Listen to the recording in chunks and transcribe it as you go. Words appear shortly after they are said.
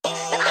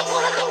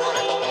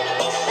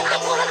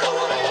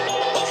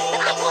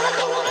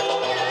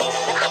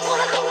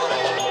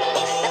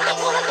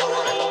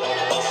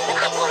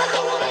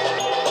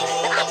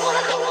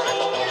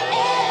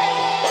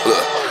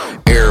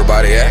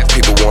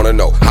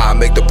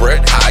make the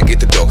bread, how I get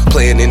the dough.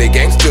 Playing in the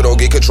game, still don't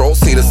get control.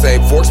 See the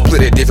same forks,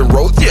 split at different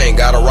roads. You ain't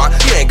gotta rock,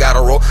 you ain't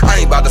gotta roll. I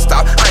ain't about to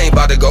stop, I ain't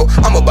about to go.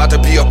 I'm about to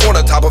be up on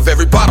the top of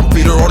every bottom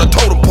feeder on the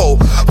totem pole.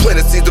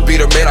 Planting seeds to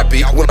be the man I be.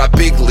 When I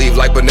big leave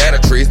like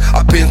banana trees.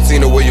 I've been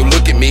seen the way you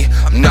look at me.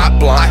 I'm not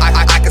blind,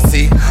 I can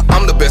see.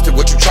 I'm the best at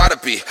what you try to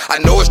be.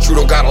 I know it's true,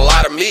 don't got a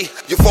lot of me.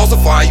 You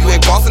falsifying, you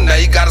ain't bossing now.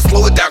 You gotta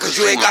slow it down, cause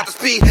you ain't got the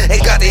speed.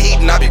 Ain't got the heat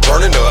and I be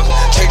burning up.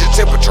 Change the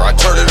temperature, I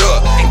turn it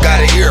up. Ain't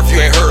got it here if you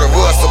ain't heard of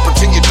us. So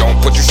pretend you don't,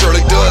 but you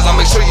surely does. I'll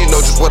make sure you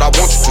know just what I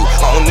want you to.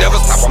 I don't never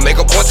stop, I make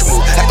a bunch of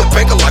moves. At the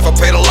bank of life, I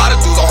paid a lot of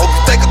dues. I hope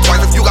you think it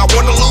twice if you got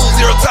one to lose.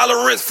 Zero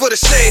tolerance for the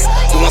shade.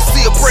 You wanna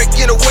see a break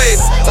in a wave.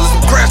 Unless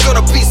I'm crashed on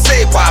a be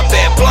saved by a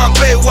bad blonde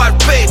babe, white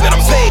babe. And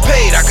I'm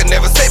paid. I can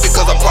never say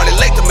because I'm probably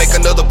late to make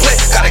another play.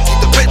 Gotta keep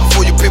the bait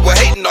before you people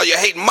hating. All you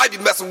hating might be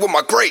messing with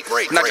my great.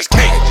 And I just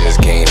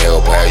can't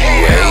help how you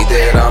hate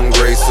that I'm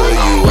great. So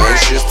you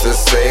anxious to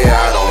say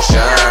I don't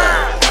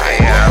shine.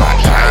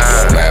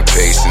 I don't have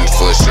patience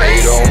for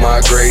shade on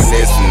my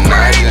greatness, and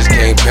I just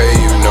can't pay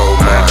you no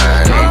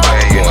mind. I'm about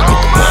to go and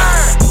get the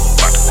money.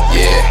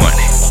 Yeah,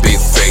 big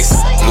face,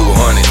 blue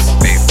hundreds.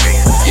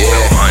 Yeah,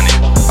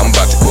 I'm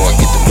about to go and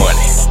get the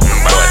money.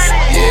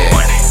 Yeah,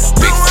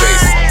 big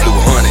face, blue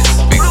hundreds.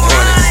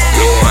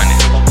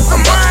 Yeah,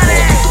 I'm about to go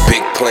and get the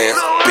big plans,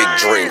 big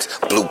dreams,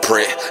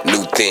 blueprint,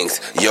 new things.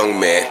 Young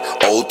man,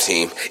 old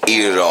team,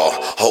 eat it all,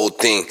 whole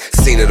thing,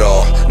 seen it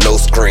all, no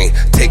screen,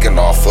 taking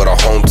off for the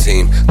home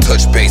team.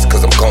 Touch base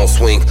cause I'm gon'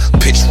 swing,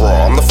 pitch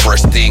raw, I'm the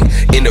fresh thing.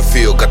 In the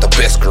field, got the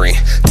best green.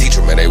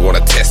 Teacher man, they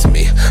wanna test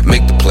me.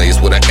 Make the plays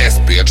with an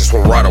SB, I just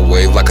wanna ride a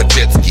wave like a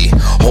jet ski.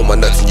 Hold my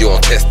nuts and you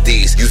don't test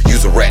these.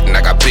 Use a rat and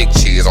I got big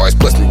cheese. Always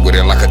bless me with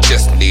it like I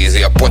just need.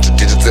 Yeah, a bunch of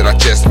digits that I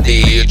just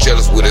need. You're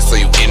jealous with it so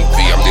you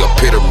envy. I'm the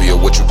epitome of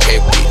what you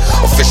can't be.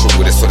 Official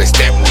with it so they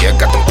stamp me. I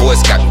got them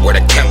boys scouting where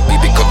they can't be.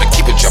 They come and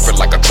keep it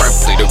jumping like a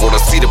trampoline. They wanna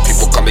see the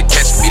people come and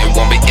catch me. They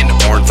want me in the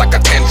orange like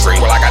a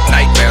tangerine. Well, I got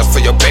nightmares for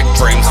your big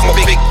dreams. I'm a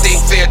big thing,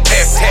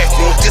 fantastic.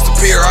 You won't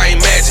disappear, I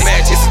ain't magic.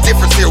 It's a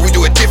difference here, we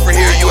do it different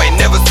here. You ain't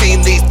never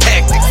seen these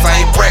tactics. I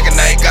ain't bragging,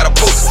 I ain't got a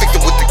boat. Stick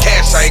it with the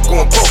cash, I ain't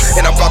going broke.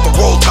 And I'm about to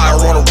roll tire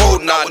on the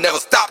road. Now I never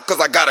stop,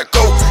 cause I gotta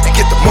go and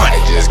get the money.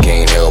 I just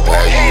can't help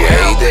how you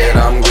hate that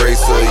I'm great.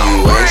 So you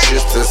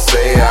anxious to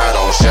say I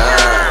don't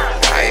shine.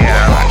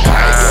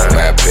 I don't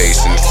have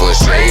patience for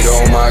shade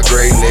on my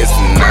greatness,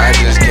 and